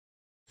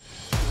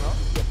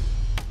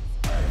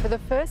For the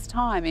first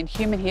time in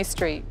human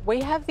history,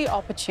 we have the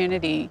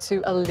opportunity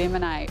to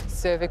eliminate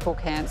cervical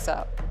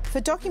cancer. For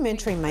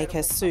documentary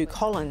maker Sue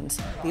Collins,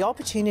 the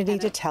opportunity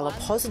to tell a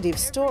positive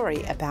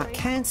story about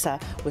cancer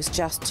was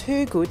just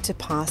too good to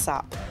pass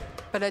up.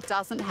 But it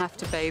doesn't have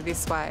to be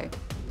this way.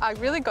 I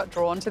really got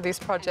drawn to this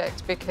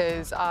project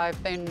because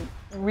I've been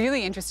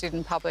really interested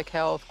in public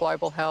health,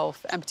 global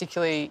health, and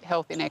particularly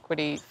health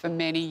inequity for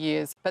many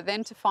years. But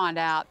then to find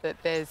out that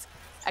there's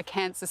a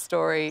cancer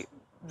story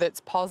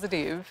that's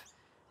positive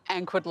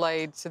and could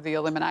lead to the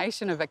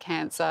elimination of a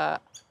cancer,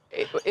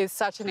 it is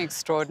such an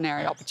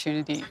extraordinary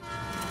opportunity.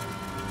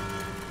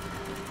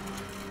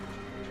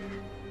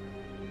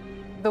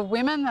 The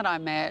women that I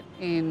met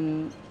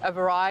in a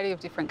variety of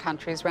different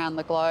countries around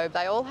the globe,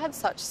 they all had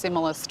such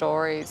similar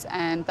stories,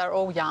 and they're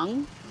all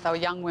young. They were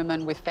young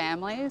women with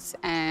families,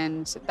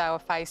 and they were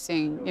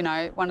facing, you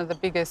know, one of the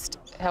biggest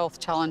health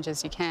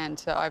challenges you can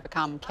to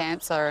overcome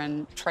cancer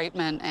and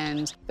treatment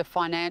and the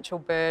financial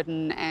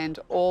burden and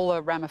all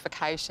the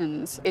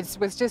ramifications. It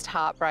was just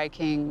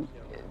heartbreaking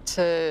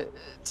to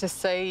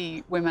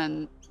see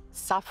women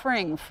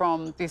suffering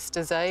from this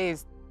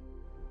disease.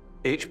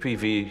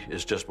 HPV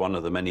is just one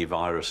of the many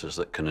viruses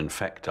that can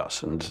infect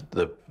us, and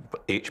the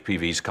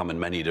HPVs come in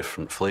many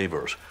different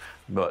flavours,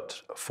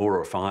 but 4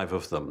 or 5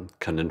 of them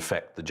can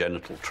infect the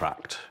genital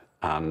tract,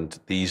 and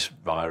these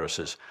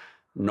viruses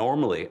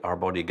normally our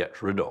body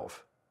gets rid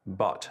of,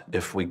 but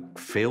if we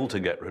fail to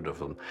get rid of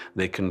them,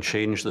 they can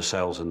change the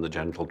cells in the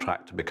genital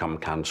tract to become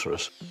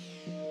cancerous.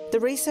 The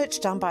research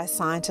done by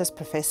scientist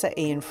Professor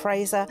Ian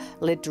Frazer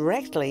led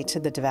directly to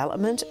the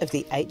development of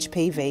the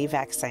HPV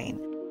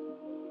vaccine.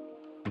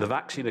 The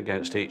vaccine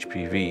against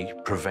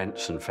HPV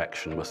prevents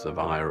infection with the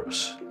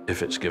virus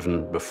if it's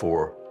given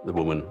before the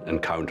woman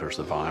encounters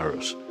the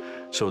virus,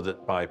 so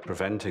that by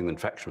preventing the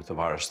infection with the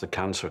virus, the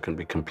cancer can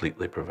be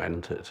completely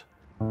prevented.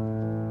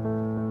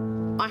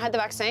 I had the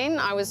vaccine.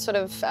 I was sort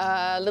of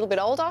a little bit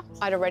older.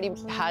 I'd already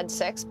had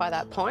sex by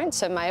that point,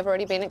 so may have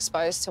already been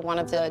exposed to one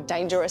of the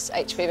dangerous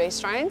HPV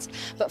strains.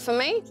 But for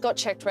me, got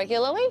checked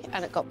regularly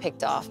and it got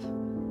picked up.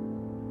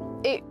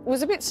 It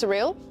was a bit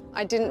surreal.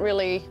 I didn't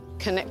really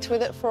connect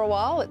with it for a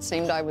while. It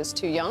seemed I was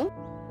too young.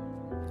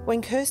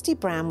 When Kristy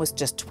Browne was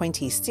just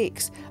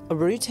 26, a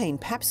routine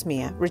pap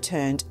smear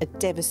returned a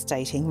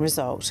devastating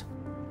result.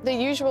 The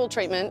usual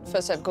treatment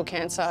for cervical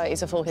cancer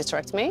is a full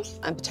hysterectomy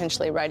and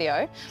potentially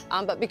radio,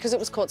 but because it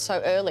was caught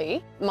so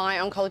early, my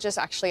oncologist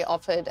actually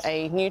offered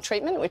a new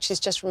treatment, which is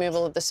just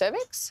removal of the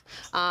cervix.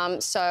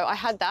 So I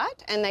had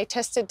that, and they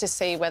tested to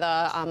see whether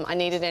I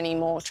needed any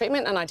more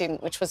treatment, and I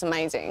didn't, which was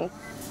amazing.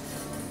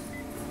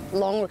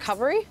 Long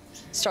recovery,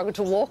 struggled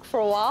to walk for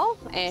a while,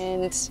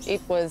 and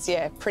it was,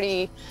 yeah,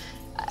 pretty,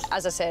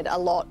 as I said, a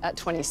lot at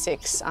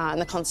 26.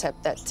 And the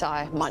concept that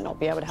I might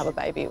not be able to have a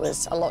baby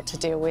was a lot to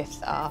deal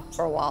with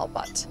for a while,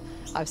 but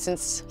I've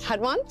since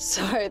had one,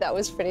 so that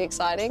was pretty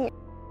exciting.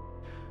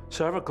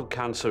 Cervical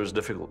cancer is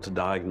difficult to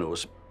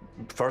diagnose,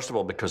 first of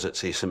all, because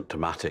it's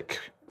asymptomatic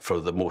for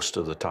the most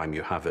of the time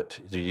you have it.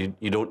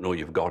 You don't know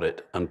you've got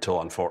it until,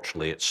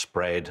 unfortunately, it's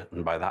spread,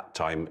 and by that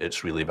time,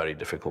 it's really very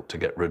difficult to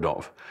get rid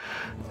of.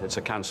 It's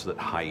a cancer that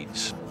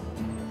hides.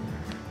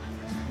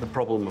 The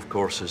problem, of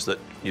course, is that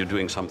you're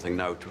doing something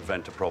now to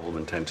prevent a problem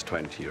in 10 to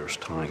 20 years'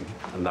 time,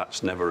 and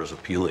that's never as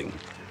appealing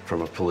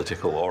from a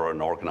political or an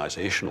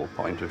organisational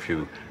point of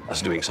view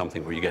as doing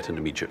something where you get an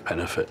immediate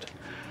benefit.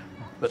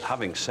 But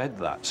having said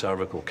that,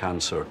 cervical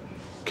cancer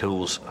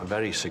kills a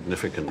very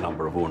significant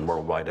number of women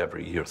worldwide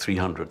every year.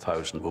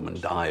 300,000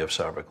 women die of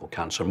cervical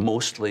cancer,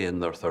 mostly in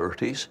their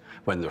 30s,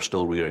 when they're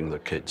still rearing their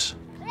kids.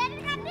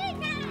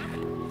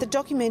 The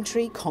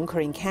documentary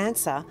Conquering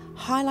Cancer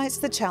highlights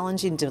the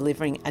challenge in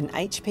delivering an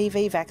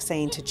HPV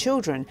vaccine to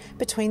children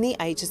between the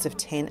ages of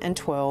 10 and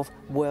 12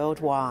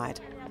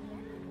 worldwide.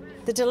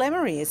 The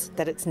dilemma is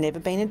that it's never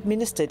been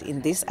administered in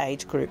this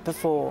age group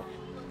before.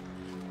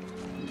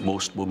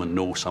 Most women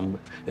know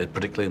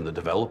particularly in the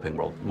developing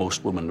world,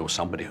 most women know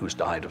somebody who's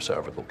died of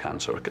cervical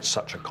cancer. It's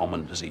such a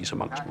common disease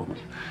amongst women.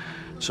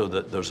 So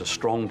that there's a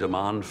strong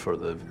demand for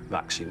the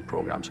vaccine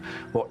programs.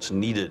 What's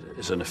needed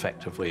is an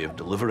effective way of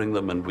delivering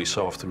them, and we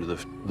saw through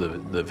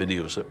the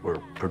videos that were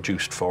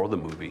produced for the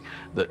movie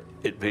that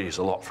it varies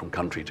a lot from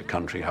country to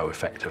country how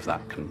effective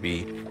that can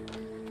be.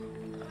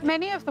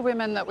 Many of the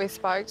women that we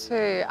spoke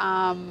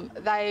to,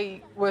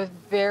 they were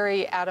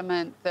very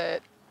adamant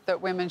that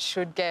women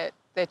should get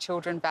their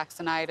children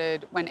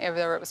vaccinated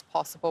whenever it was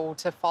possible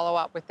to follow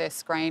up with their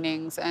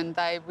screenings, and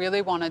they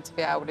really wanted to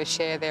be able to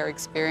share their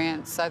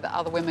experience so that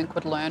other women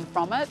could learn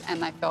from it,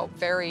 and they felt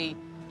very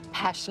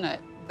passionate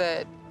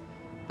that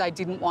they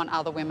didn't want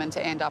other women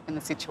to end up in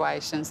the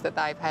situations that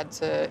they've had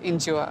to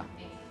endure.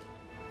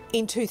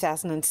 In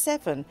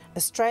 2007,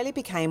 Australia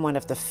became one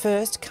of the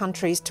first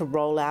countries to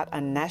roll out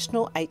a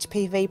national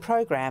HPV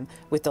program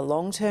with the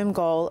long-term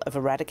goal of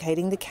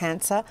eradicating the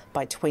cancer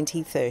by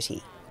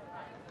 2030.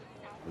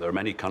 There are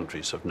many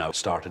countries have now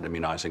started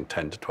immunising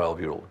 10 to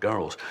 12-year-old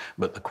girls,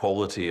 but the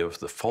quality of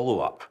the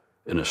follow-up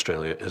in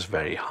Australia is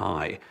very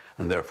high,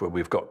 and therefore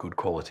we've got good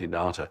quality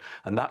data.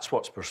 And that's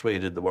what's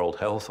persuaded the World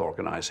Health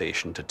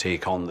Organization to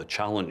take on the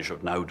challenge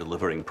of now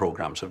delivering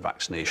programs of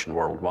vaccination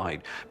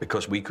worldwide,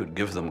 because we could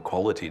give them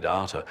quality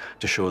data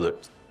to show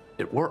that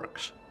it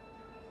works.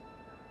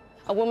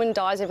 A woman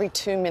dies every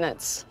 2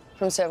 minutes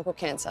from cervical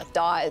cancer,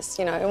 dies,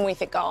 you know, and we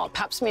think, oh,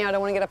 pap smear, I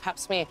don't want to get a pap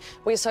smear.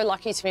 We're so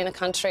lucky to be in a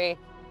country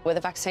where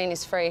the vaccine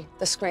is free,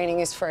 the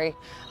screening is free,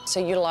 so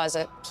utilise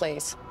it,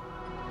 please.